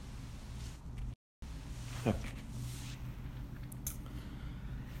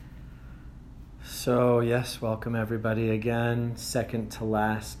So yes, welcome everybody again. Second to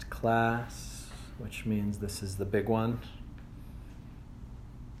last class, which means this is the big one.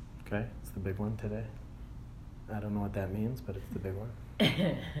 Okay, it's the big one today. I don't know what that means, but it's the big one. Just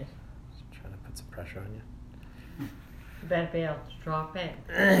trying to put some pressure on you. You better be able to drop in.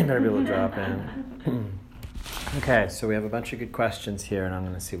 You better be able to drop in. Okay, so we have a bunch of good questions here, and I'm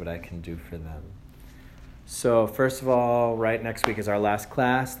going to see what I can do for them. So first of all, right next week is our last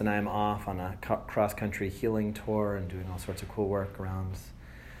class. Then I'm off on a cross-country healing tour and doing all sorts of cool work around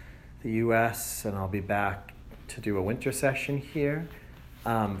the U.S. And I'll be back to do a winter session here.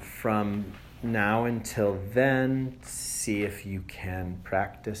 From now until then, see if you can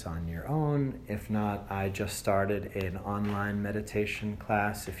practice on your own. If not, I just started an online meditation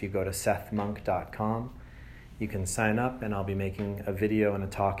class. If you go to sethmonk.com, you can sign up, and I'll be making a video and a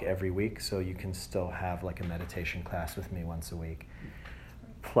talk every week, so you can still have like a meditation class with me once a week.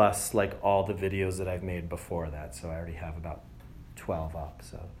 Plus like all the videos that I've made before that. So I already have about 12 up,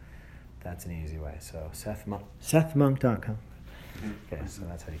 so that's an easy way. So sethmonk.com. Okay, so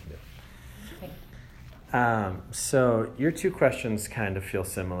that's how you can do it. So your two questions kind of feel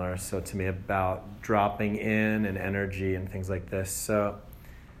similar, so to me, about dropping in and energy and things like this. So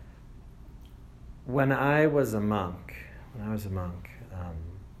when I was a monk,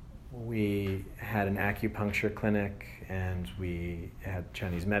 we had an acupuncture clinic, and we had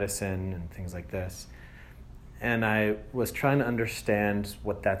Chinese medicine and things like this. And I was trying to understand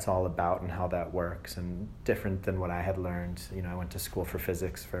what that's all about and how that works, and different than what I had learned. You know, I went to school for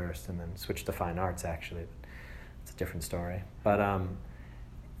physics first and then switched to fine arts, actually. It's a different story. But,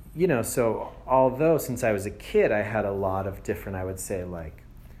 so although since I was a kid, I had a lot of different, I would say, like,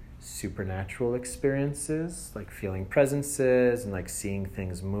 supernatural experiences, like feeling presences and like seeing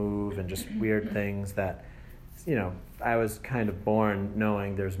things move and just weird things that, I was kind of born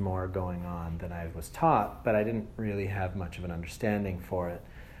knowing there's more going on than I was taught, but I didn't really have much of an understanding for it.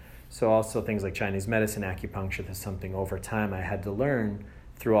 So also things like Chinese medicine, acupuncture, that's something over time I had to learn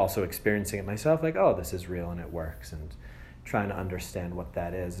through also experiencing it myself, like, oh, this is real and it works, and trying to understand what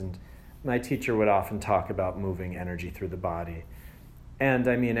that is. And my teacher would often talk about moving energy through the body. And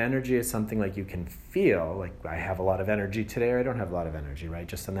I mean, energy is something like you can feel, like I have a lot of energy today, or I don't have a lot of energy, right?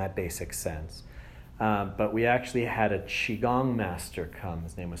 Just in that basic sense. But we actually had a Qigong master come.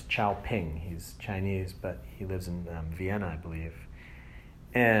 His name was Chao Ping. He's Chinese, but he lives in Vienna, I believe.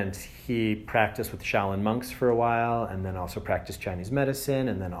 And he practiced with Shaolin monks for a while, and then also practiced Chinese medicine,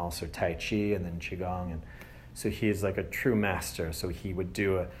 and then also Tai Chi, and then Qigong. And so he's like a true master. So he would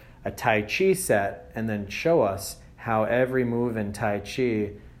do a Tai Chi set and then show us how every move in Tai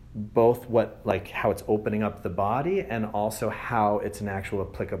Chi, both how it's opening up the body, and also how it's an actual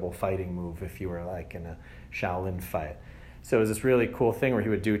applicable fighting move if you were like in a Shaolin fight. So it was this really cool thing where he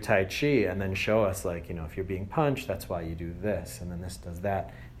would do Tai Chi and then show us, like, if you're being punched, that's why you do this, and then this does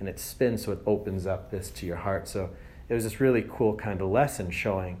that, and it spins so it opens up this to your heart. So it was this really cool kind of lesson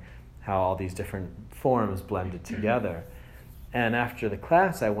showing how all these different forms blended together. And after the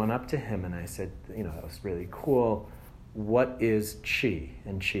class, I went up to him and I said, that was really cool. What is Qi?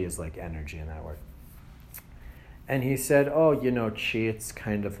 And Qi is like energy in that word. And he said, Qi, it's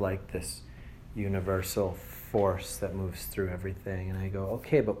kind of like this universal force that moves through everything. And I go,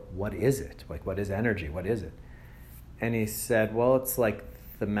 okay, but what is it? Like, what is energy? What is it? And he said, well, it's like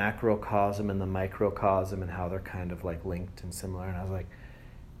the macrocosm and the microcosm and how they're kind of like linked and similar. And I was like,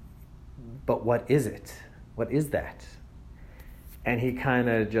 but what is it? What is that? And he kind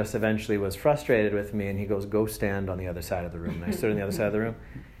of just eventually was frustrated with me, and he goes, go stand on the other side of the room. And I stood on the other side of the room,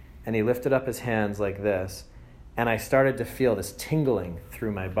 and he lifted up his hands like this, and I started to feel this tingling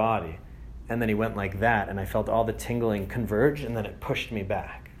through my body. And then he went like that, and I felt all the tingling converge, and then it pushed me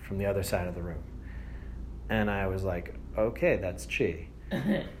back from the other side of the room. And I was like, okay, that's Qi.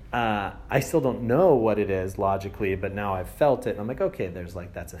 I still don't know what it is logically, but now I've felt it, and I'm like, okay,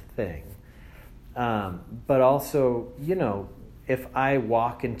 that's a thing. But also, if I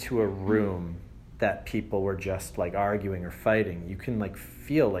walk into a room that people were just like arguing or fighting, you can like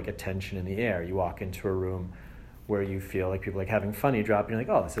feel like a tension in the air. You walk into a room where you feel like people like having fun, you drop in, you're like,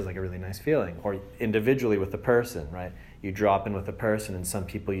 oh, this is like a really nice feeling. Or individually with the person, right? You drop in with a person, and some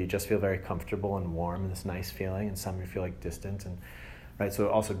people you just feel very comfortable and warm and this nice feeling, and some you feel like distant, and right. So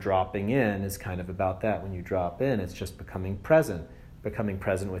also dropping in is kind of about that. When you drop in, it's just becoming present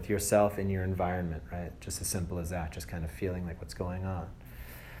with yourself in your environment, right? Just as simple as that, just kind of feeling like what's going on.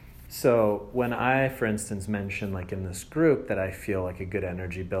 So when I, for instance, mention like in this group that I feel like a good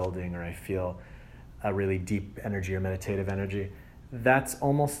energy building, or I feel a really deep energy or meditative energy, that's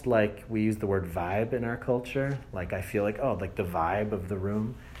almost like we use the word vibe in our culture. Like I feel like, oh, like the vibe of the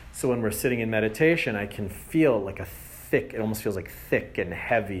room. So when we're sitting in meditation, I can feel like it almost feels like thick and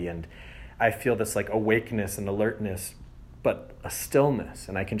heavy, and I feel this like awakeness and alertness, but a stillness,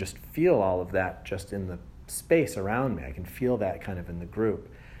 and I can just feel all of that just in the space around me. I can feel that kind of in the group,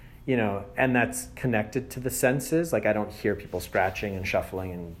 and that's connected to the senses. Like I don't hear people scratching and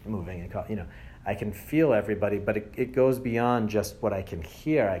shuffling and moving, and I can feel everybody, but it goes beyond just what I can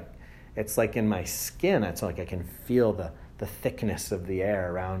hear. It's like in my skin. It's like I can feel the thickness of the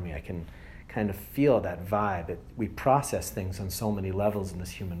air around me. I can kind of feel that vibe. We process things on so many levels in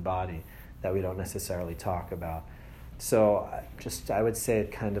this human body that we don't necessarily talk about. So I would say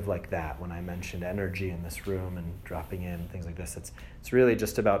it kind of like that when I mentioned energy in this room and dropping in, things like this. It's really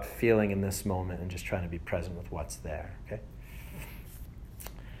just about feeling in this moment and just trying to be present with what's there, okay?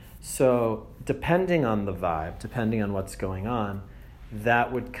 So depending on the vibe, depending on what's going on,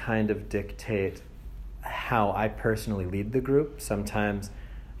 that would kind of dictate how I personally lead the group. Sometimes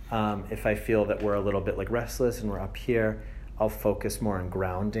if I feel that we're a little bit like restless and we're up here, I'll focus more on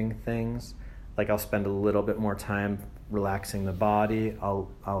grounding things. Like I'll spend a little bit more time relaxing the body.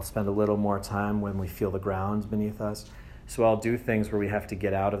 I'll spend a little more time when we feel the ground beneath us. So I'll do things where we have to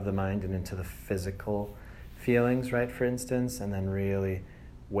get out of the mind and into the physical feelings, right, for instance, and then really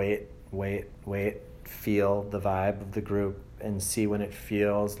wait, feel the vibe of the group and see when it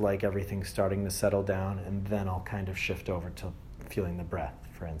feels like everything's starting to settle down, and then I'll kind of shift over to feeling the breath,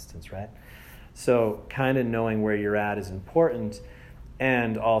 for instance, right? So kind of knowing where you're at is important.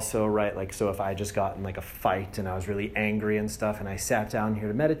 And also, right, like, so if I just got in like a fight and I was really angry and stuff and I sat down here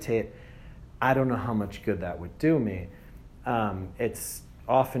to meditate, I don't know how much good that would do me. It's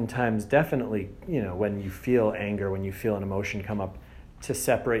oftentimes definitely, when you feel anger, when you feel an emotion come up, to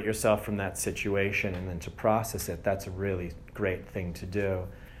separate yourself from that situation and then to process it. That's a really great thing to do.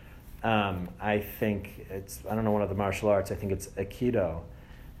 I think I don't know, one of the martial arts, I think it's Aikido.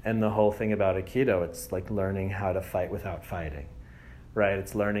 And the whole thing about Aikido, it's like learning how to fight without fighting. Right?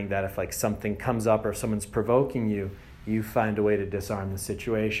 It's learning that if like something comes up or if someone's provoking you, you find a way to disarm the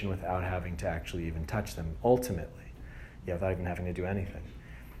situation without having to actually even touch them, ultimately. Without even having to do anything.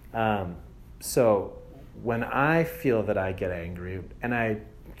 So when I feel that I get angry, and I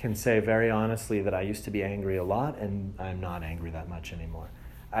can say very honestly that I used to be angry a lot, and I'm not angry that much anymore.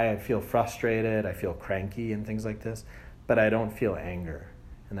 I feel frustrated, I feel cranky and things like this, but I don't feel anger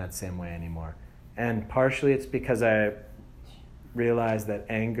in that same way anymore. And partially it's because I realize that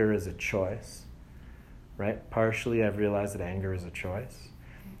anger is a choice, right? Partially I've realized that anger is a choice,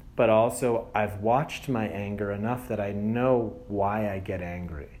 but also I've watched my anger enough that I know why I get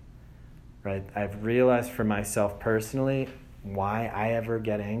angry, right? I've realized for myself personally why I ever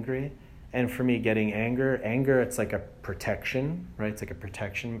get angry. And for me, getting anger, it's like a protection, right? It's like a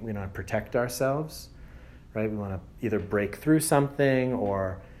protection. We want to protect ourselves, right? We want to either break through something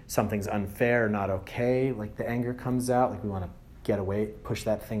or something's unfair or not okay. Like the anger comes out, like we want to get away, push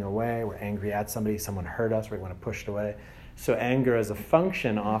that thing away. We're angry at somebody, someone hurt us, we want to push it away. So anger as a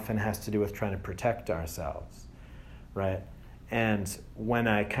function often has to do with trying to protect ourselves, right? And when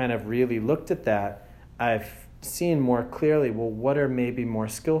I kind of really looked at that, I've seen more clearly, well, what are maybe more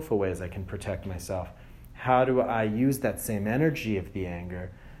skillful ways I can protect myself? How do I use that same energy of the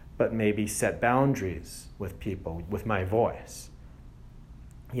anger, but maybe set boundaries with people, with my voice?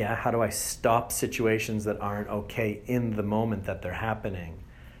 How do I stop situations that aren't okay in the moment that they're happening?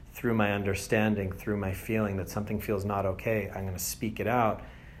 Through my understanding, through my feeling that something feels not okay, I'm going to speak it out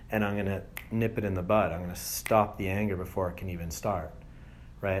and I'm going to nip it in the bud. I'm going to stop the anger before it can even start,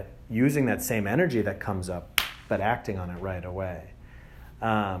 right? Using that same energy that comes up, but acting on it right away.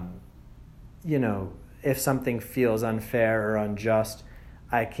 If something feels unfair or unjust,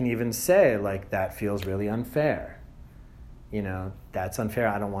 I can even say, like, that feels really unfair. That's unfair.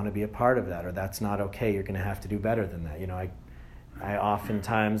 I don't want to be a part of that, or that's not okay. You're going to have to do better than that. I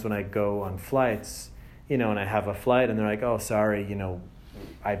oftentimes when I go on flights, and I have a flight and they're like, oh, sorry,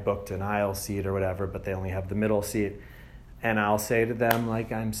 I booked an aisle seat or whatever, but they only have the middle seat. And I'll say to them,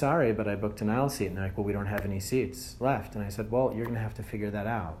 like, I'm sorry, but I booked an aisle seat. And they're like, well, we don't have any seats left. And I said, well, you're going to have to figure that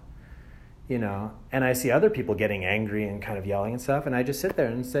out. And I see other people getting angry and kind of yelling and stuff. And I just sit there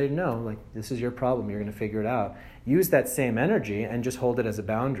and say, no, like, this is your problem. You're going to figure it out. Use that same energy and just hold it as a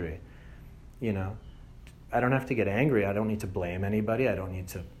boundary. I don't have to get angry. I don't need to blame anybody. I don't need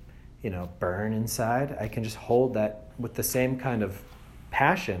to, burn inside. I can just hold that with the same kind of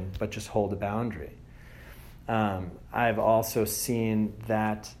passion, but just hold a boundary. I've also seen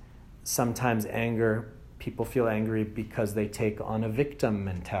that sometimes people feel angry because they take on a victim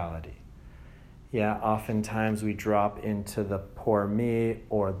mentality. Oftentimes we drop into the poor me,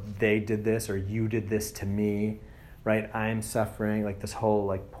 or they did this, or you did this to me, right? I'm suffering, like this whole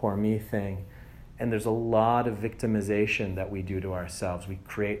like poor me thing. And there's a lot of victimization that we do to ourselves. We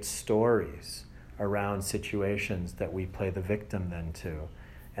create stories around situations that we play the victim then to,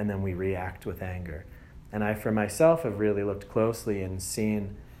 and then we react with anger. And I, for myself, have really looked closely and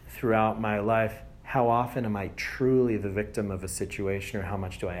seen throughout my life, how often am I truly the victim of a situation, or how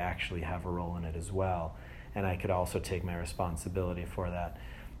much do I actually have a role in it as well? And I could also take my responsibility for that.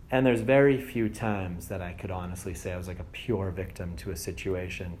 And there's very few times that I could honestly say I was like a pure victim to a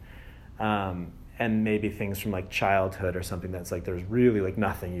situation. And maybe things from like childhood or something that's like there's really like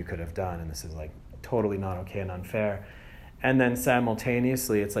nothing you could have done, and this is like totally not okay and unfair. And then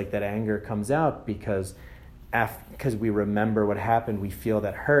simultaneously, it's like that anger comes out because we remember what happened, we feel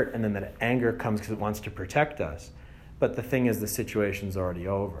that hurt, and then that anger comes because it wants to protect us. But the thing is, the situation's already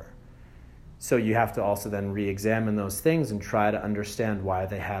over. So you have to also then re-examine those things and try to understand why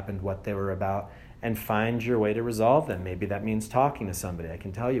they happened, what they were about, and find your way to resolve them. Maybe that means talking to somebody. I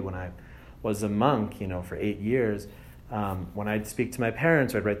can tell you, when I was a monk, for 8 years, when I'd speak to my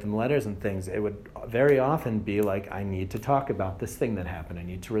parents, or I'd write them letters and things, it would very often be like, I need to talk about this thing that happened. I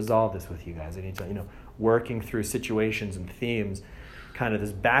need to resolve this with you guys. I need to, working through situations and themes, kind of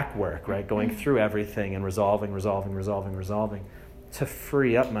this back work, right? Going through everything and resolving to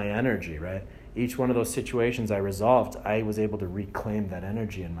free up my energy, right? Each one of those situations I resolved, I was able to reclaim that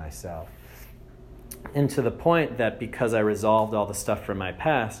energy in myself. And to the point that because I resolved all the stuff from my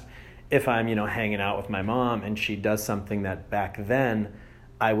past, if I'm, hanging out with my mom and she does something that back then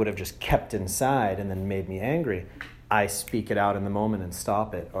I would have just kept inside and then made me angry, I speak it out in the moment and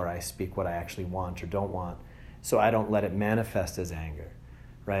stop it, or I speak what I actually want or don't want. So I don't let it manifest as anger,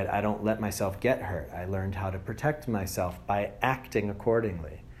 right? I don't let myself get hurt. I learned how to protect myself by acting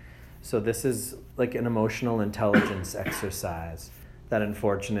accordingly. So this is like an emotional intelligence exercise that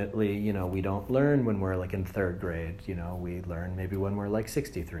unfortunately, we don't learn when we're like in third grade. We learn maybe when we're like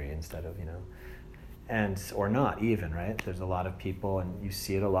 63 instead of, and or not even, right? There's a lot of people, and you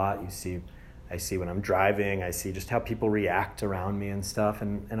see it a lot. I see when I'm driving, I see just how people react around me and stuff.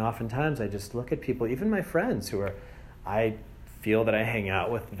 And oftentimes I just look at people, even my friends I feel that I hang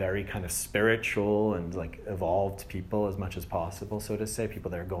out with very kind of spiritual and like evolved people as much as possible, so to say,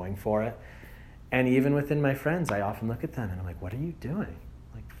 people that are going for it. And even within my friends, I often look at them and I'm like, what are you doing?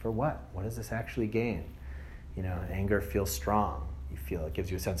 Like, for what? What does this actually gain? Anger feels strong. You feel it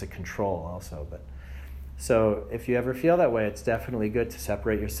gives you a sense of control also. But so if you ever feel that way, it's definitely good to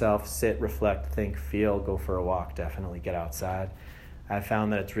separate yourself, sit, reflect, think, feel, go for a walk, definitely get outside. I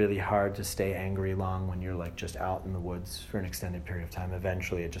found that it's really hard to stay angry long when you're like just out in the woods for an extended period of time.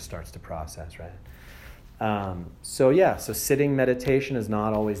 Eventually it just starts to process, right? So sitting meditation is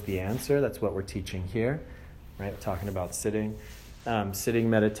not always the answer. That's what we're teaching here, right? We're talking about sitting. Sitting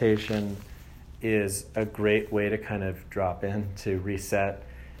meditation is a great way to kind of drop in, to reset,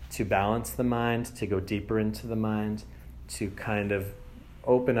 to balance the mind, to go deeper into the mind, to kind of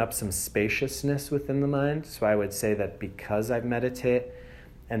open up some spaciousness within the mind. So I would say that because I meditate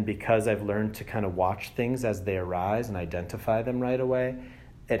and because I've learned to kind of watch things as they arise and identify them right away,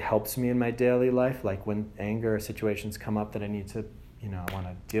 it helps me in my daily life. Like when anger or situations come up that I need to, I want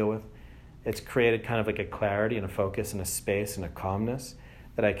to deal with, it's created kind of like a clarity and a focus and a space and a calmness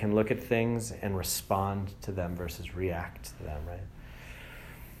that I can look at things and respond to them versus react to them, right?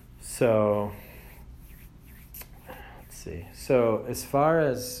 So, let's see. So as far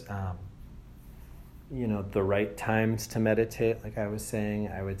as, the right times to meditate, like I was saying,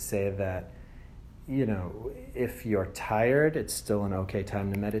 I would say that, if you're tired, it's still an okay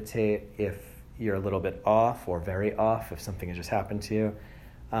time to meditate. If you're a little bit off or very off, if something has just happened to you,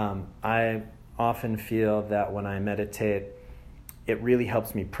 I often feel that when I meditate, it really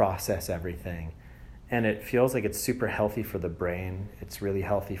helps me process everything. And it feels like it's super healthy for the brain. It's really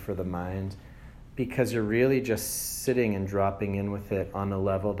healthy for the mind, because you're really just sitting and dropping in with it on a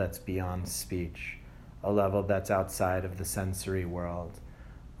level that's beyond speech, a level that's outside of the sensory world,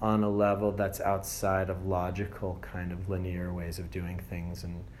 on a level that's outside of logical kind of linear ways of doing things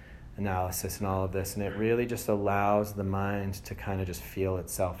and analysis and all of this. And it really just allows the mind to kind of just feel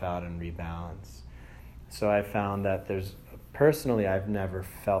itself out and rebalance. So I found that personally, I've never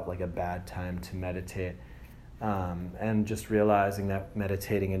felt like a bad time to meditate. And just realizing that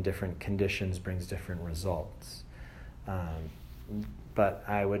meditating in different conditions brings different results. But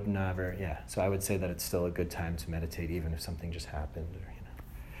I would never, so I would say that it's still a good time to meditate, even if something just happened, or,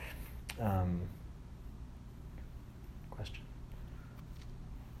 question?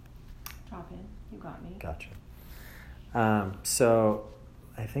 Drop in. You got me. Gotcha. So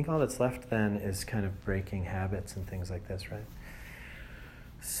I think all that's left then is kind of breaking habits and things like this, right?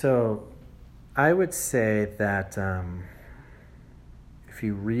 So I would say that if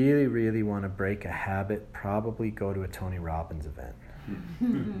you really, really want to break a habit, probably go to a Tony Robbins event.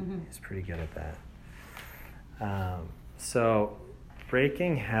 He's pretty good at that. So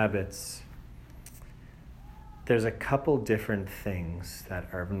breaking habits, there's a couple different things that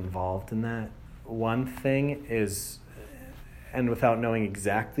are involved in that. One thing is, and without knowing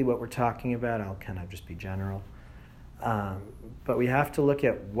exactly what we're talking about, I'll kind of just be general. But we have to look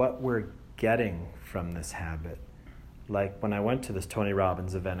at what we're getting from this habit. Like when I went to this Tony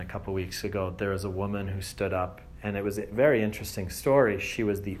Robbins event a couple weeks ago, there was a woman who stood up, and it was a very interesting story. She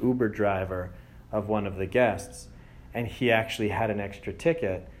was the Uber driver of one of the guests, and he actually had an extra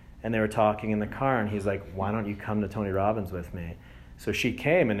ticket, and they were talking in the car, and he's like, why don't you come to Tony Robbins with me? So she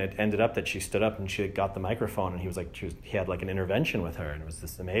came, and it ended up that she stood up and she got the microphone, and he was like, he had like an intervention with her, and it was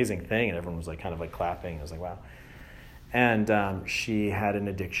this amazing thing, and everyone was like kind of like clapping. I was like, wow. And she had an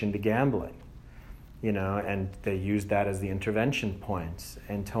addiction to gambling, and they used that as the intervention points.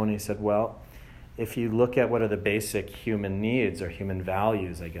 And Tony said, well, if you look at what are the basic human needs or human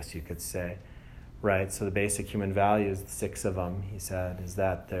values, I guess you could say, right? So the basic human values, 6 of them, he said, is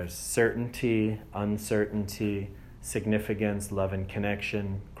that there's certainty, uncertainty, significance, love and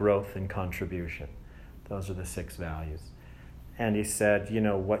connection, growth and contribution. Those are the 6 values. And he said,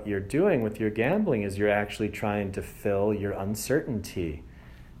 what you're doing with your gambling is you're actually trying to fill your uncertainty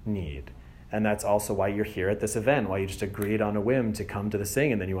need. And that's also why you're here at this event, why you just agreed on a whim to come to this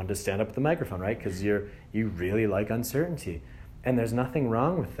thing, and then you wanted to stand up at the microphone, right? Because you really like uncertainty. And there's nothing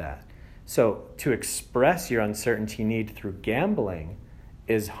wrong with that. So to express your uncertainty need through gambling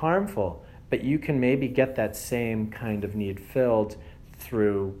is harmful, but you can maybe get that same kind of need filled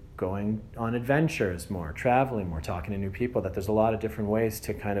through going on adventures more, traveling more, talking to new people, that there's a lot of different ways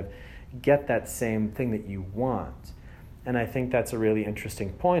to kind of get that same thing that you want. And I think that's a really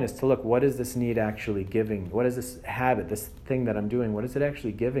interesting point, is to look, what is this need actually giving? What is this habit, this thing that I'm doing, what is it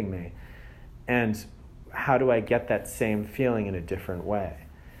actually giving me? And how do I get that same feeling in a different way?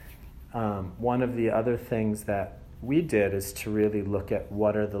 One of the other things that we did is to really look at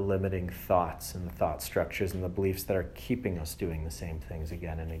what are the limiting thoughts and the thought structures and the beliefs that are keeping us doing the same things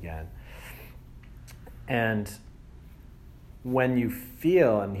again and again. And when you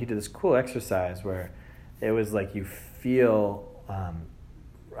feel, and he did this cool exercise where it was like you feel,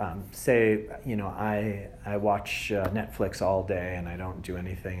 say, I watch Netflix all day and I don't do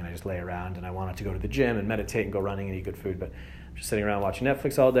anything and I just lay around, and I wanted to go to the gym and meditate and go running and eat good food, but I'm just sitting around watching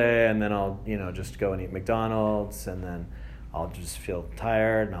Netflix all day, and then I'll, just go and eat McDonald's, and then I'll just feel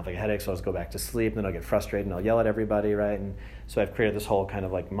tired and I'll have like a headache, so I'll just go back to sleep, and then I'll get frustrated and I'll yell at everybody, right? And so I've created this whole kind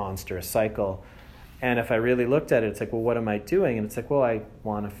of like monstrous cycle. And if I really looked at it, it's like, well, what am I doing? And it's like, well, I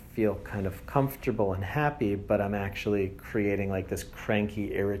want to feel kind of comfortable and happy, but I'm actually creating like this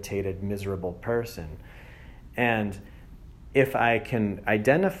cranky, irritated, miserable person. And if I can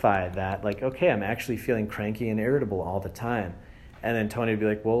identify that, like, okay, I'm actually feeling cranky and irritable all the time. And then Tony would be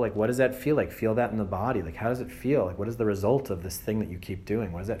like, well, like, what does that feel like? Feel that in the body. Like, how does it feel? Like, what is the result of this thing that you keep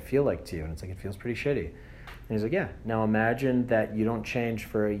doing? What does that feel like to you? And it's like, it feels pretty shitty. And he's like, yeah, now imagine that you don't change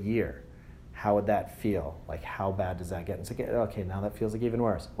for a year. How would that feel? Like, how bad does that get? And it's like, okay, now that feels like even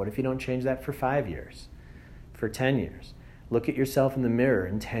worse. What if you don't change that for 5 years? For 10 years? Look at yourself in the mirror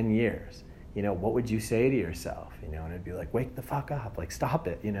in 10 years. What would you say to yourself? And it'd be like, wake the fuck up. Like, stop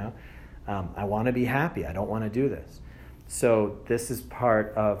it, I want to be happy. I don't want to do this. So this is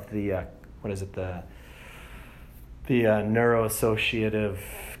part of the, the neuroassociative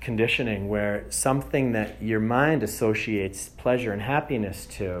conditioning, where something that your mind associates pleasure and happiness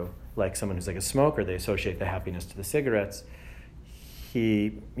to, like someone who's like a smoker, they associate the happiness to the cigarettes.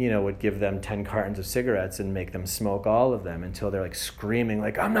 He, would give them 10 cartons of cigarettes and make them smoke all of them until they're like screaming,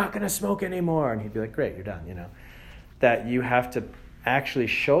 like, I'm not going to smoke anymore. And he'd be like, great, you're done, That you have to actually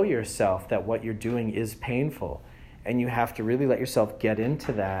show yourself that what you're doing is painful. And you have to really let yourself get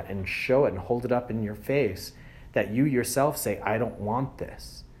into that and show it and hold it up in your face, that you yourself say, I don't want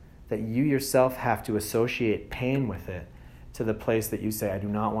this. That you yourself have to associate pain with it to the place that you say, I do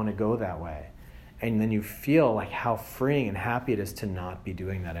not want to go that way. And then you feel like how freeing and happy it is to not be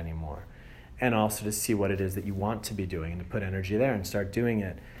doing that anymore. And also to see what it is that you want to be doing and to put energy there and start doing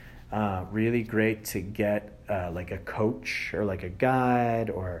it. Really great to get like a coach or like a guide,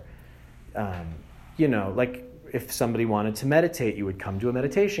 or, like if somebody wanted to meditate, you would come to a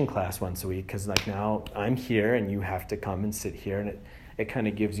meditation class once a week, because like now I'm here and you have to come and sit here, and it kind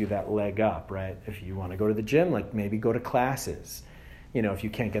of gives you that leg up, right? If you want to go to the gym, like maybe go to classes. If you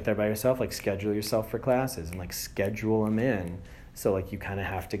can't get there by yourself, like schedule yourself for classes and like schedule them in. So like you kind of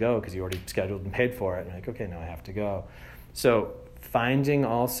have to go because you already scheduled and paid for it. And you're like, okay, now I have to go. So finding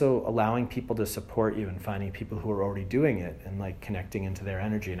also allowing people to support you and finding people who are already doing it and like connecting into their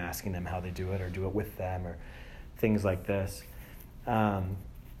energy and asking them how they do it or do it with them or things like this.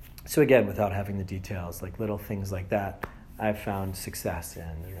 So again, without having the details, like little things like that, I've found success in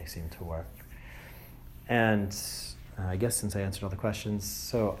and they seem to work. And I guess since I answered all the questions,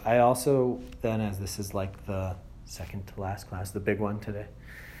 so I also then, as this is like the second to last class, the big one today,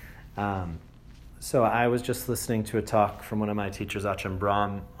 so I was just listening to a talk from one of my teachers, Acton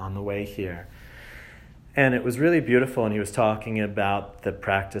Brahm, on the way here. And it was really beautiful, and he was talking about the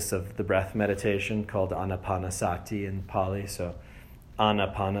practice of the breath meditation called anapanasati in Pali. So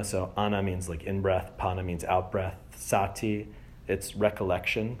anapana, so ana means like in-breath, pana means out-breath, sati, it's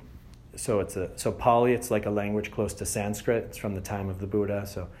recollection. So Pali, it's like a language close to Sanskrit. It's from the time of the Buddha,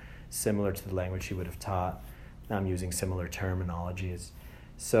 so similar to the language he would have taught. I'm using similar terminologies.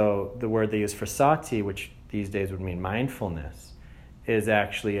 So the word they use for sati, which these days would mean mindfulness, is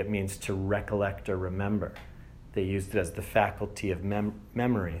actually, it means to recollect or remember. They used it as the faculty of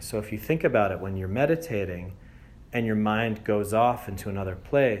memory. So if you think about it, when you're meditating and your mind goes off into another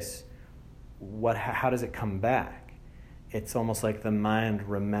place, how does it come back? It's almost like the mind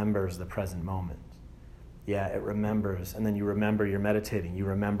remembers the present moment. Yeah, it remembers, and then you remember you're meditating. You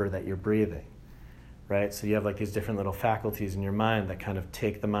remember that you're breathing, right? So you have like these different little faculties in your mind that kind of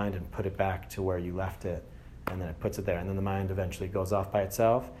take the mind and put it back to where you left it, and then it puts it there, and then the mind eventually goes off by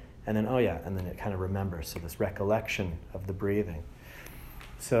itself, and then, and then it kind of remembers. So this recollection of the breathing.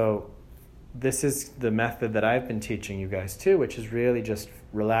 So this is the method that I've been teaching you guys too, which is really just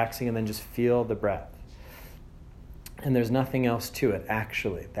relaxing and then just feel the breath. And there's nothing else to it,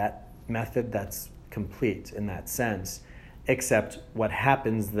 actually. That method, that's complete in that sense, except what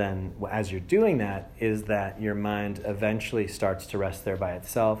happens then as you're doing that is that your mind eventually starts to rest there by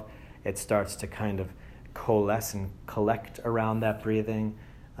itself. It starts to kind of coalesce and collect around that breathing.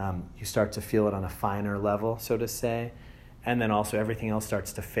 You start to feel it on a finer level, so to say. And then also everything else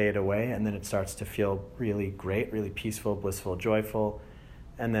starts to fade away, and then it starts to feel really great, really peaceful, blissful, joyful.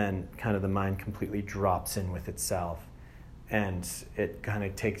 And then kind of the mind completely drops in with itself. And it kind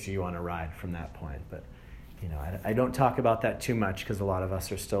of takes you on a ride from that point. But, I don't talk about that too much because a lot of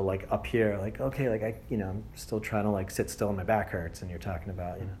us are still like up here, like, okay, like I'm still trying to like sit still and my back hurts. And you're talking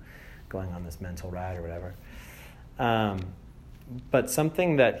about, going on this mental ride or whatever. But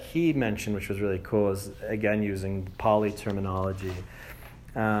something that he mentioned, which was really cool, is again using Pali terminology.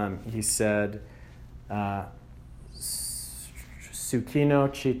 He said, Sukhino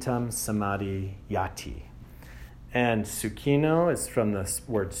chitam samadhi yati. And sukhino is from the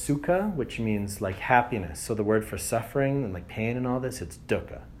word sukha, which means like happiness. So the word for suffering and like pain and all this, it's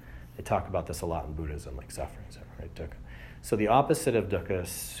dukkha. They talk about this a lot in Buddhism, like suffering, right? Dukkha. So the opposite of dukkha is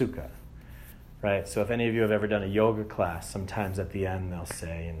sukha, right? So if any of you have ever done a yoga class, sometimes at the end they'll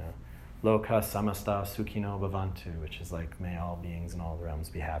say, loka samasta sukhino bhavantu, which is like, may all beings in all the realms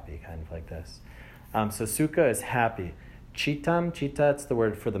be happy, kind of like this. So sukha is happy. Chitta, it's the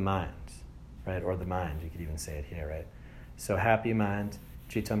word for the mind. Right, or the mind, you could even say it here, right? So happy mind,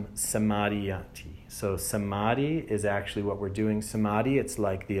 chitam samadhiyati. So samadhi is actually what we're doing. Samadhi, it's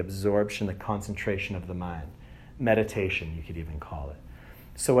like the absorption, the concentration of the mind. Meditation, you could even call it.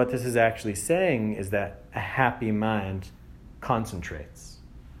 So what this is actually saying is that a happy mind concentrates,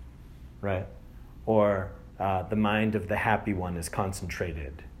 right? Or the mind of the happy one is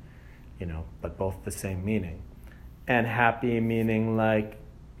concentrated, but both the same meaning. And happy meaning like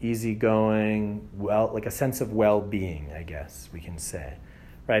easygoing, like a sense of well-being, I guess we can say,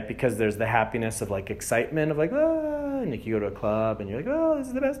 right? Because there's the happiness of like excitement of like, and you go to a club and you're like, oh, this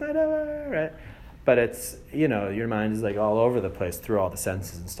is the best night ever, right? But it's, your mind is like all over the place through all the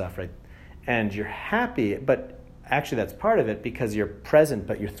senses and stuff, right? And you're happy, but actually that's part of it because you're present,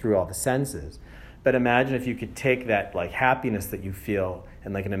 but you're through all the senses. But imagine if you could take that like happiness that you feel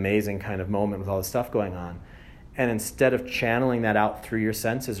and like an amazing kind of moment with all the stuff going on, and instead of channeling that out through your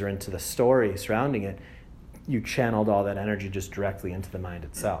senses or into the story surrounding it, you channeled all that energy just directly into the mind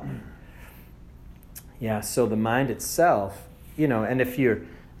itself. Yeah, so the mind itself, and if you're,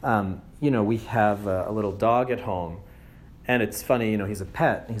 we have a little dog at home, and it's funny, he's our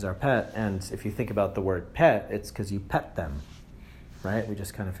pet, and if you think about the word pet, it's because you pet them, right? We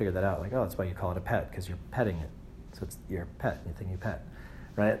just kind of figured that out, like, that's why you call it a pet, because you're petting it. So it's your pet, you think you pet.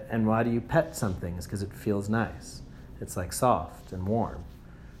 Right? And why do you pet something? It's because it feels nice. It's like soft and warm,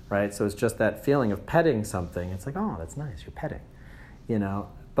 right? So it's just that feeling of petting something. It's like, oh, that's nice. You're petting,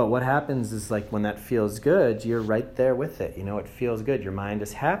 But what happens is like when that feels good, you're right there with it. It feels good. Your mind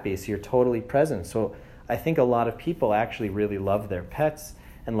is happy, so you're totally present. So I think a lot of people actually really love their pets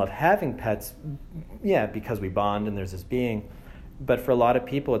and love having pets, because we bond and there's this being. But for a lot of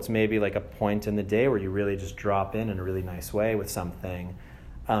people, it's maybe like a point in the day where you really just drop in a really nice way with something,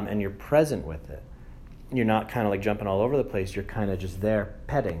 and you're present with it. You're not kind of like jumping all over the place. You're kind of just there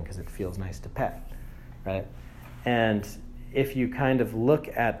petting because it feels nice to pet, right? And if you kind of look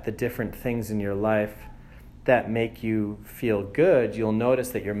at the different things in your life that make you feel good, you'll notice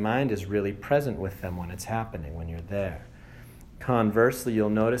that your mind is really present with them when it's happening, when you're there. Conversely, you'll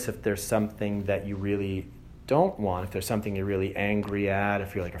notice if there's something that you really don't want, if there's something you're really angry at,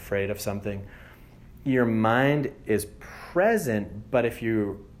 if you're like afraid of something, your mind is present, but if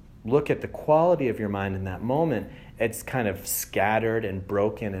you look at the quality of your mind in that moment, it's kind of scattered and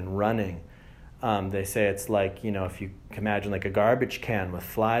broken and running. They say it's like, if you imagine like a garbage can with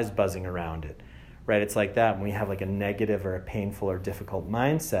flies buzzing around it, right? It's like that. When we have like a negative or a painful or difficult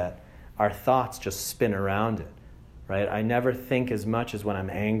mindset, our thoughts just spin around it, right? I never think as much as when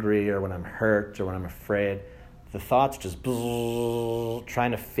I'm angry or when I'm hurt or when I'm afraid. The thoughts just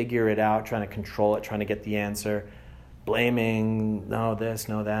trying to figure it out, trying to control it, trying to get the answer, blaming, no this,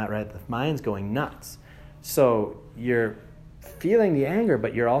 no that, right? The mind's going nuts. So you're feeling the anger,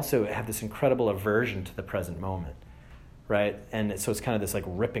 but you're also have this incredible aversion to the present moment, right? And so it's kind of this like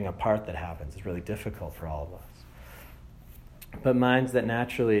ripping apart that happens. It's really difficult for all of us. But minds that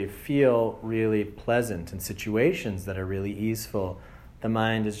naturally feel really pleasant in situations that are really easeful, the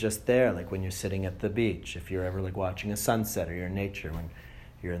mind is just there, like when you're sitting at the beach, if you're ever like watching a sunset or you're in nature, when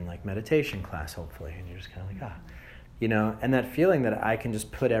you're in like meditation class, hopefully, and you're just kind of like, and that feeling that I can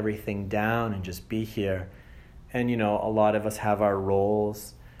just put everything down and just be here. And, a lot of us have our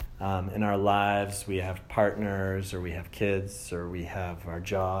roles in our lives. We have partners, or we have kids, or we have our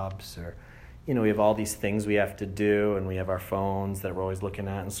jobs, or, we have all these things we have to do, and we have our phones that we're always looking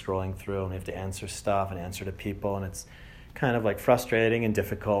at and scrolling through, and we have to answer stuff and answer to people, and it's kind of like frustrating and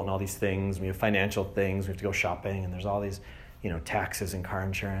difficult and all these things. We have financial things, we have to go shopping, and there's all these, taxes and car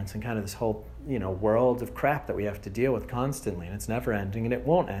insurance and kind of this whole, world of crap that we have to deal with constantly, and it's never ending, and it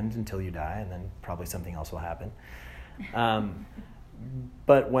won't end until you die, and then probably something else will happen.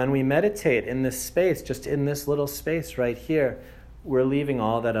 But when we meditate in this space, just in this little space right here, we're leaving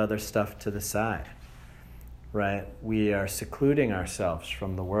all that other stuff to the side, right? We are secluding ourselves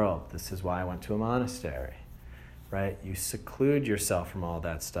from the world. This is why I went to a monastery, right? You seclude yourself from all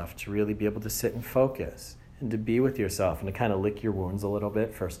that stuff to really be able to sit and focus and to be with yourself and to kind of lick your wounds a little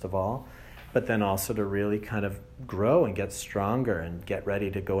bit, first of all, but then also to really kind of grow and get stronger and get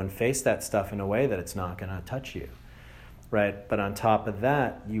ready to go and face that stuff in a way that it's not going to touch you, right? But on top of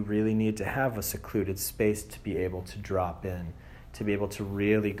that, you really need to have a secluded space to be able to drop in, to be able to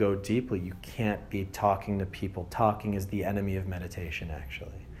really go deeply. You can't be talking to people. Talking is the enemy of meditation,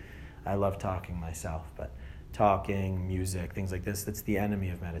 actually. I love talking myself, but talking, music, things like this, that's the enemy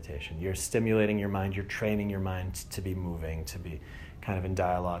of meditation. You're stimulating your mind, you're training your mind to be moving, to be kind of in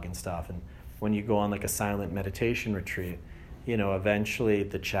dialogue and stuff. And when you go on like a silent meditation retreat, eventually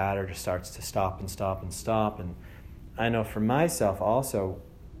the chatter just starts to stop and stop and stop. And I know for myself also,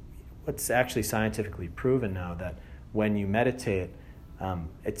 what's actually scientifically proven now, that when you meditate,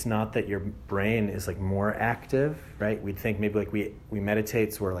 it's not that your brain is like more active, right? We'd think maybe like we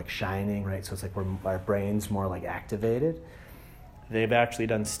meditate, so we're like shining, right? So it's like our brain's more like activated. They've actually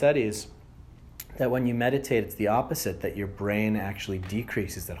done studies that when you meditate, it's the opposite, that your brain actually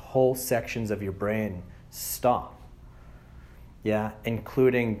decreases, that whole sections of your brain stop. Yeah,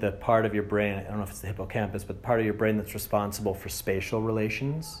 including the part of your brain, I don't know if it's the hippocampus, but the part of your brain that's responsible for spatial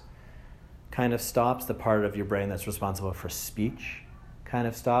relations kind of stops. The part of your brain that's responsible for speech kind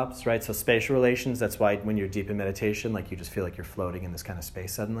of stops, right? So spatial relations, that's why when you're deep in meditation, like you just feel like you're floating in this kind of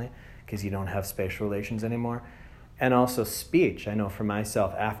space suddenly, because you don't have spatial relations anymore. And also speech. I know for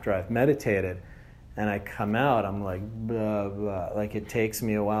myself, after I've meditated and I come out, I'm like, blah, blah. Like it takes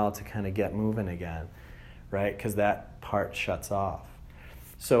me a while to kind of get moving again, right? Because that part shuts off.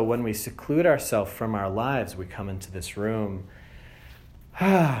 So when we seclude ourselves from our lives, we come into this room,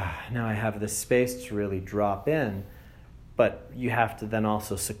 now I have this space to really drop in, but you have to then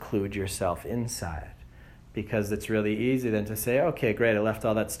also seclude yourself inside, because it's really easy then to say, okay, great, I left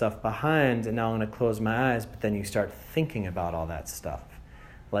all that stuff behind and now I'm going to close my eyes, but then you start thinking about all that stuff,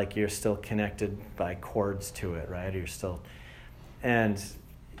 like you're still connected by cords to it, right? You're still, and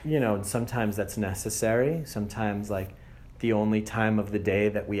sometimes that's necessary. Sometimes like the only time of the day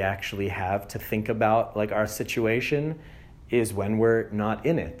that we actually have to think about like our situation is when we're not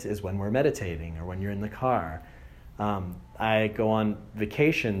in it, is when we're meditating or when you're in the car. I go on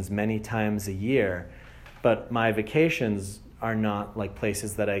vacations many times a year, but my vacations are not like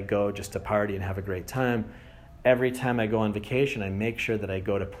places that I go just to party and have a great time. Every time I go on vacation, I make sure that I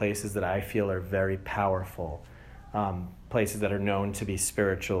go to places that I feel are very powerful, places that are known to be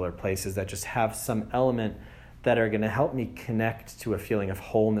spiritual, or places that just have some element that are going to help me connect to a feeling of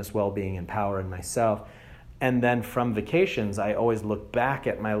wholeness, well-being, and power in myself. And then from vacations, I always look back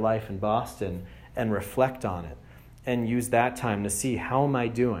at my life in Boston and reflect on it and use that time to see, how am I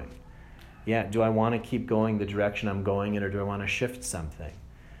doing? Yeah, do I want to keep going the direction I'm going in, or do I want to shift something?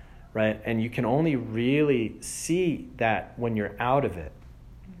 Right? And you can only really see that when you're out of it.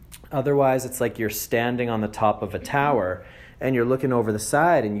 Otherwise, it's like you're standing on the top of a tower and you're looking over the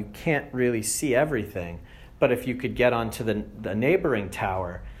side and you can't really see everything. But if you could get onto the neighboring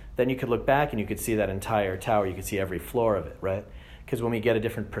tower, then you could look back and you could see that entire tower. You could see every floor of it, right? Because when we get a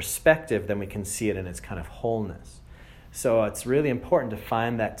different perspective, then we can see it in its kind of wholeness. So it's really important to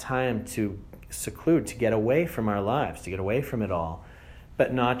find that time to seclude, to get away from our lives, to get away from it all.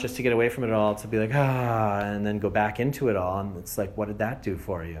 But not just to get away from it all, to be like, and then go back into it all. And it's like, what did that do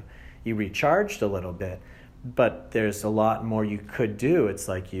for you? You recharged a little bit, but there's a lot more you could do. It's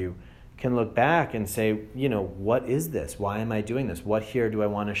like you can look back and say, what is this? Why am I doing this? What here do I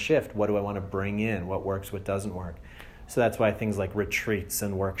want to shift? What do I want to bring in? What works, what doesn't work? So that's why things like retreats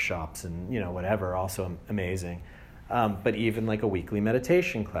and workshops and, whatever are also amazing. But even like a weekly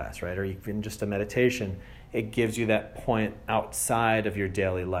meditation class, right? Or even just a meditation, it gives you that point outside of your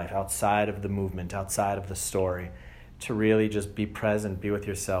daily life, outside of the movement, outside of the story, to really just be present, be with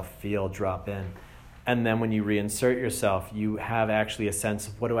yourself, feel, drop in. And then when you reinsert yourself, you have actually a sense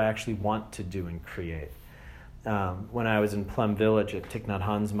of, what do I actually want to do and create? When I was in Plum Village at Thich Nhat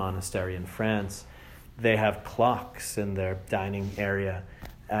Hanh's monastery in France, they have clocks in their dining area.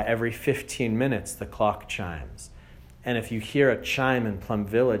 Every 15 minutes, the clock chimes. And if you hear a chime in Plum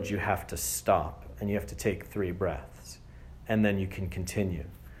Village, you have to stop and you have to take 3 breaths. And then you can continue.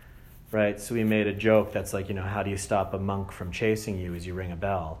 Right? So we made a joke that's like, how do you stop a monk from chasing you as you ring a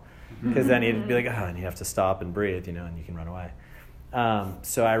bell? Because then he'd be like, and you have to stop and breathe, and you can run away.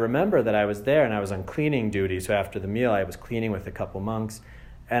 So I remember that I was there and I was on cleaning duty. So after the meal, I was cleaning with a couple monks.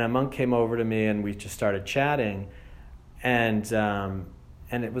 And a monk came over to me and we just started chatting. And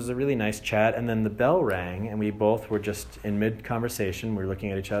it was a really nice chat. And then the bell rang and we both were just in mid-conversation. We were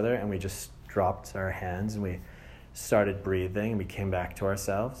looking at each other and we just dropped our hands and we started breathing and we came back to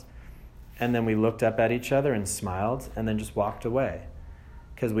ourselves. And then we looked up at each other and smiled and then just walked away.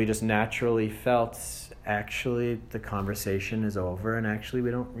 Because we just naturally felt, actually, the conversation is over and actually we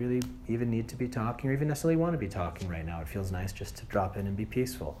don't really even need to be talking or even necessarily want to be talking right now. It feels nice just to drop in and be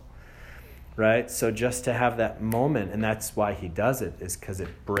peaceful. Right? So just to have that moment, and that's why he does it, is because it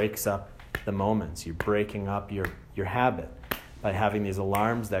breaks up the moments. You're breaking up your habit. By having these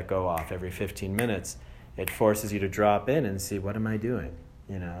alarms that go off every 15 minutes, it forces you to drop in and see, what am I doing?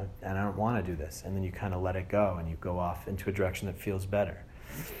 And I don't want to do this. And then you kind of let it go and you go off into a direction that feels better.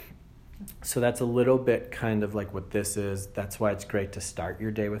 So that's a little bit kind of like what this is. That's why it's great to start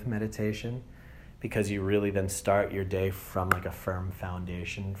your day with meditation, because you really then start your day from like a firm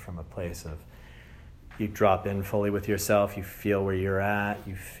foundation, from a place of you drop in fully with yourself, you feel where you're at,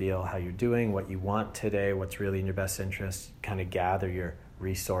 you feel how you're doing, what you want today, what's really in your best interest, kind of gather your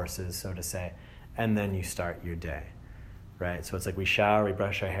resources, so to say, and then you start your day, right? So it's like we shower, we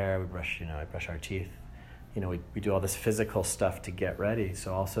brush our hair, I brush our teeth. We do all this physical stuff to get ready.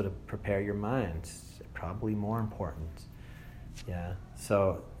 So also to prepare your mind, probably more important. Yeah.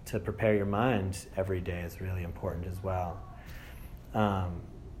 So to prepare your mind every day is really important as well.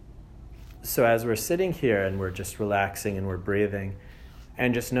 So as we're sitting here and we're just relaxing and we're breathing,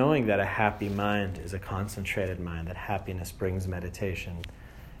 and just knowing that a happy mind is a concentrated mind, that happiness brings meditation,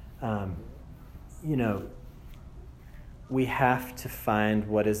 we have to find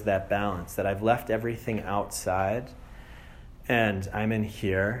what is that balance, that I've left everything outside and I'm in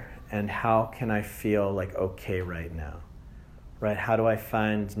here, and how can I feel like okay right now, right? How do I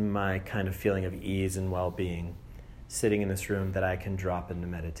find my kind of feeling of ease and well-being sitting in this room that I can drop into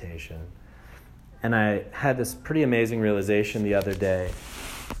meditation? And I had this pretty amazing realization the other day.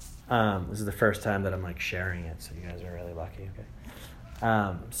 This is the first time that I'm like sharing it, so you guys are really lucky, okay?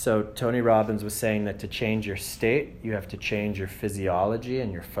 So Tony Robbins was saying that to change your state, you have to change your physiology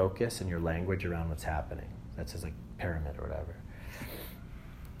and your focus and your language around what's happening. That's his like pyramid or whatever.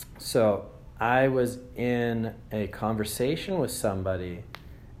 So I was in a conversation with somebody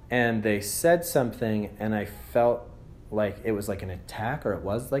and they said something and I felt like it was like an attack, or it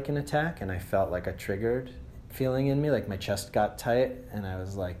was like an attack, and I felt like a triggered feeling in me, like my chest got tight and I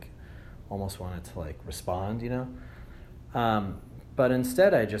was like almost wanted to like respond, But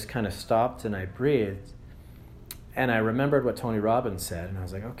instead, I just kind of stopped and I breathed. And I remembered what Tony Robbins said. And I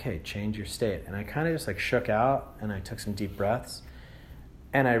was like, okay, change your state. And I kind of just like shook out and I took some deep breaths.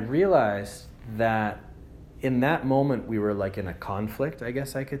 And I realized that in that moment, we were like in a conflict, I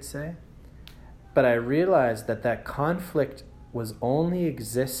guess I could say. But I realized that that conflict was only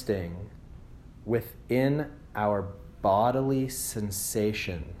existing within our bodily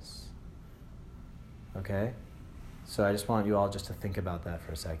sensations. Okay? So I just want you all just to think about that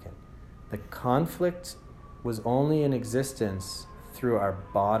for a second. The conflict was only in existence through our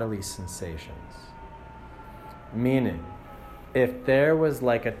bodily sensations. Meaning, if there was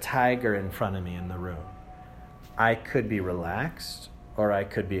like a tiger in front of me in the room, I could be relaxed, or I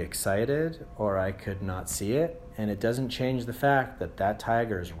could be excited, or I could not see it, and it doesn't change the fact that that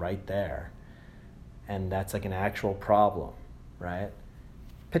tiger is right there. And that's like an actual problem, right?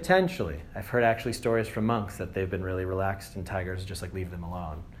 Potentially. I've heard actually stories from monks that they've been really relaxed and tigers just like leave them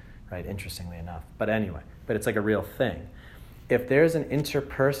alone, right? Interestingly enough. But anyway, but it's like a real thing. If there's an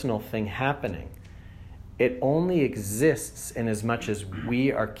interpersonal thing happening, it only exists in as much as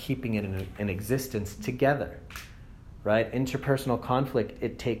we are keeping it in existence together, right? Interpersonal conflict,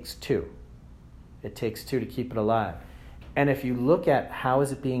 it takes two. It takes two to keep it alive. And if you look at how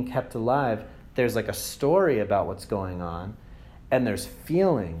is it being kept alive, there's like a story about what's going on, and there's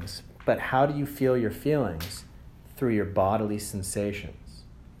feelings, but how do you feel your feelings? Through your bodily sensations.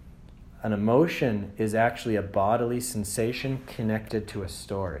 An emotion is actually a bodily sensation connected to a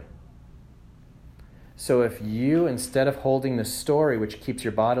story. So if you, instead of holding the story, which keeps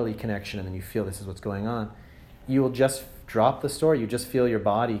your bodily connection, and then you feel this is what's going on, you will just drop the story. You just feel your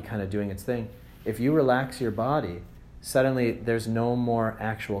body kind of doing its thing. If you relax your body, suddenly there's no more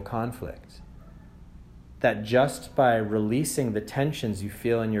actual conflict. That just by releasing the tensions you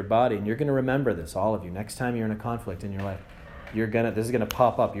feel in your body, and you're going to remember this, all of you, next time you're in a conflict in your life, this is going to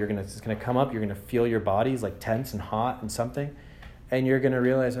pop up. It's going to come up. You're going to feel your body's like tense and hot and something. And you're going to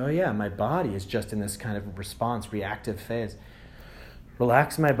realize, oh yeah, my body is just in this kind of response, reactive phase.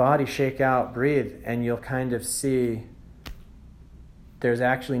 Relax my body, shake out, breathe, and you'll kind of see there's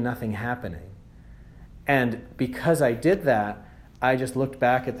actually nothing happening. And because I did that, I just looked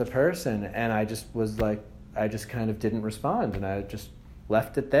back at the person and I just was like, I just kind of didn't respond, and I just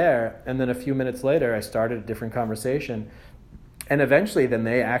left it there. And then a few minutes later, I started a different conversation. And eventually then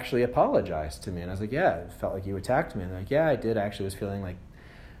they actually apologized to me. And I was like, yeah, it felt like you attacked me. And they're like, yeah, I did. I actually was feeling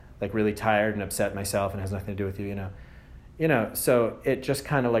like really tired and upset myself, and it has nothing to do with you, you know. So it just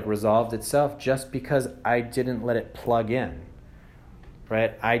kind of like resolved itself just because I didn't let it plug in,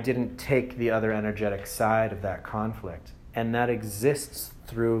 right? I didn't take the other energetic side of that conflict. And that exists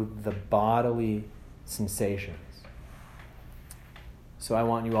through the bodily sensations. So I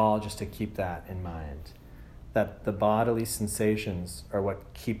want you all just to keep that in mind, that the bodily sensations are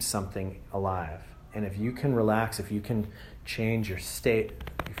what keeps something alive. And if you can relax, if you can change your state,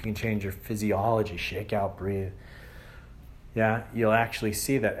 if you can change your physiology, shake out, breathe, yeah, you'll actually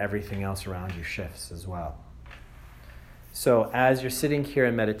see that everything else around you shifts as well. So as you're sitting here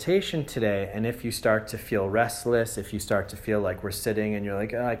in meditation today, and if you start to feel restless, if you start to feel like we're sitting and you're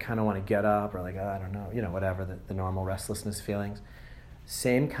like, oh, I kind of want to get up, or like, oh, I don't know, whatever the normal restlessness feelings,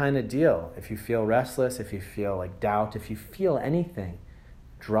 same kind of deal. If you feel restless, if you feel like doubt, if you feel anything,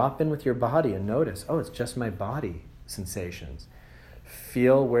 drop in with your body and notice, oh, it's just my body sensations.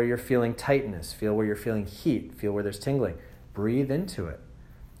 Feel where you're feeling tightness, feel where you're feeling heat, feel where there's tingling. Breathe into it.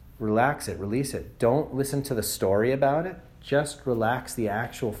 Relax it, release it. Don't listen to the story about it. Just relax the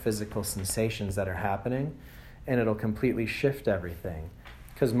actual physical sensations that are happening, and it'll completely shift everything.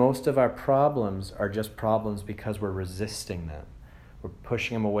 Because most of our problems are just problems because we're resisting them. We're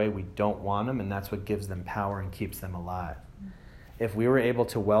pushing them away. We don't want them, and that's what gives them power and keeps them alive. If we were able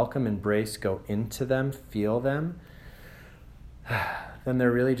to welcome, embrace, go into them, feel them, then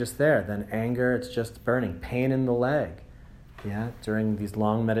they're really just there. Then anger, it's just burning. Pain in the leg. Yeah, during these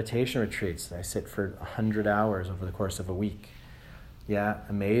long meditation retreats, I sit for 100 hours over the course of a week. Yeah,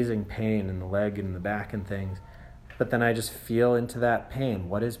 amazing pain in the leg and the back and things. But then I just feel into that pain.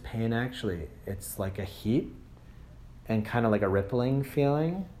 What is pain actually? It's like a heat and kind of like a rippling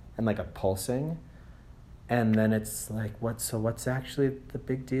feeling and like a pulsing. And then it's like, what's actually the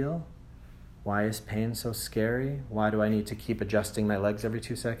big deal? Why is pain so scary? Why do I need to keep adjusting my legs every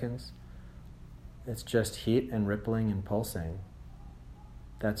 2 seconds? It's just heat and rippling and pulsing.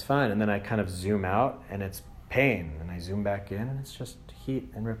 That's fine. And then I kind of zoom out and it's pain. And I zoom back in and it's just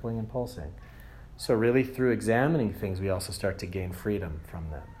heat and rippling and pulsing. So really through examining things, we also start to gain freedom from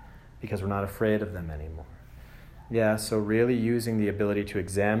them because we're not afraid of them anymore. Yeah, so really using the ability to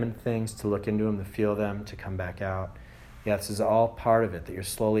examine things, to look into them, to feel them, to come back out. Yeah, this is all part of it, that you're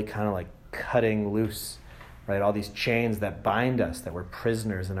slowly kind of like cutting loose, right? All these chains that bind us, that we're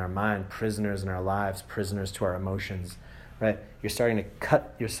prisoners in our mind, prisoners in our lives, prisoners to our emotions, right? You're starting to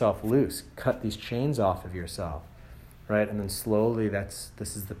cut yourself loose, cut these chains off of yourself, right? And then slowly this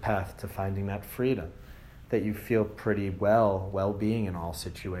is the path to finding that freedom, that you feel pretty well-being in all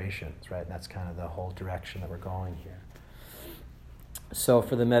situations, right? And that's kind of the whole direction that we're going here. So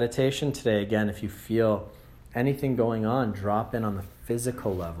for the meditation today, again, if you feel anything going on, drop in on the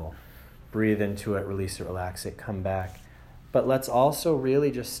physical level. Breathe into it, release it, relax it, come back. But let's also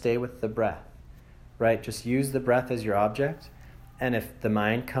really just stay with the breath, right? Just use the breath as your object. And if the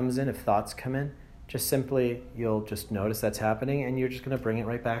mind comes in, if thoughts come in, just simply, you'll just notice that's happening, and you're just going to bring it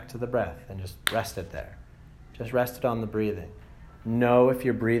right back to the breath and just rest it there. Just rest it on the breathing. Know if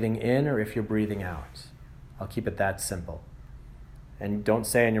you're breathing in or if you're breathing out. I'll keep it that simple. And don't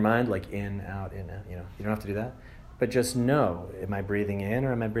say in your mind, like in, out, you don't have to do that. But just know, am I breathing in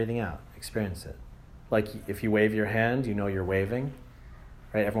or am I breathing out? Experience it. Like if you wave your hand, you know you're waving.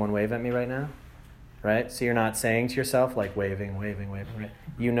 Right? Everyone wave at me right now? Right? So you're not saying to yourself, like waving, right?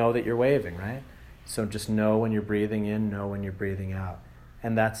 You know that you're waving, right? So just know when you're breathing in, know when you're breathing out.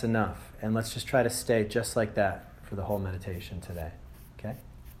 And that's enough. And let's just try to stay just like that for the whole meditation today. Okay?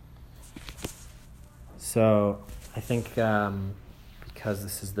 So I think because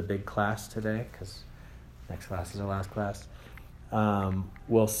this is the big class today, because next class is our last class,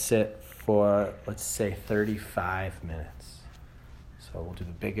 we'll sit for, let's say, 35 minutes. So we'll do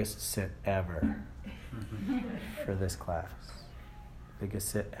the biggest sit ever for this class. Biggest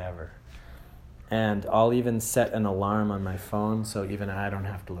sit ever. And I'll even set an alarm on my phone, so even I don't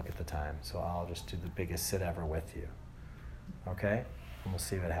have to look at the time. So I'll just do the biggest sit ever with you. Okay? And we'll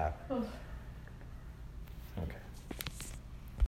see what happens.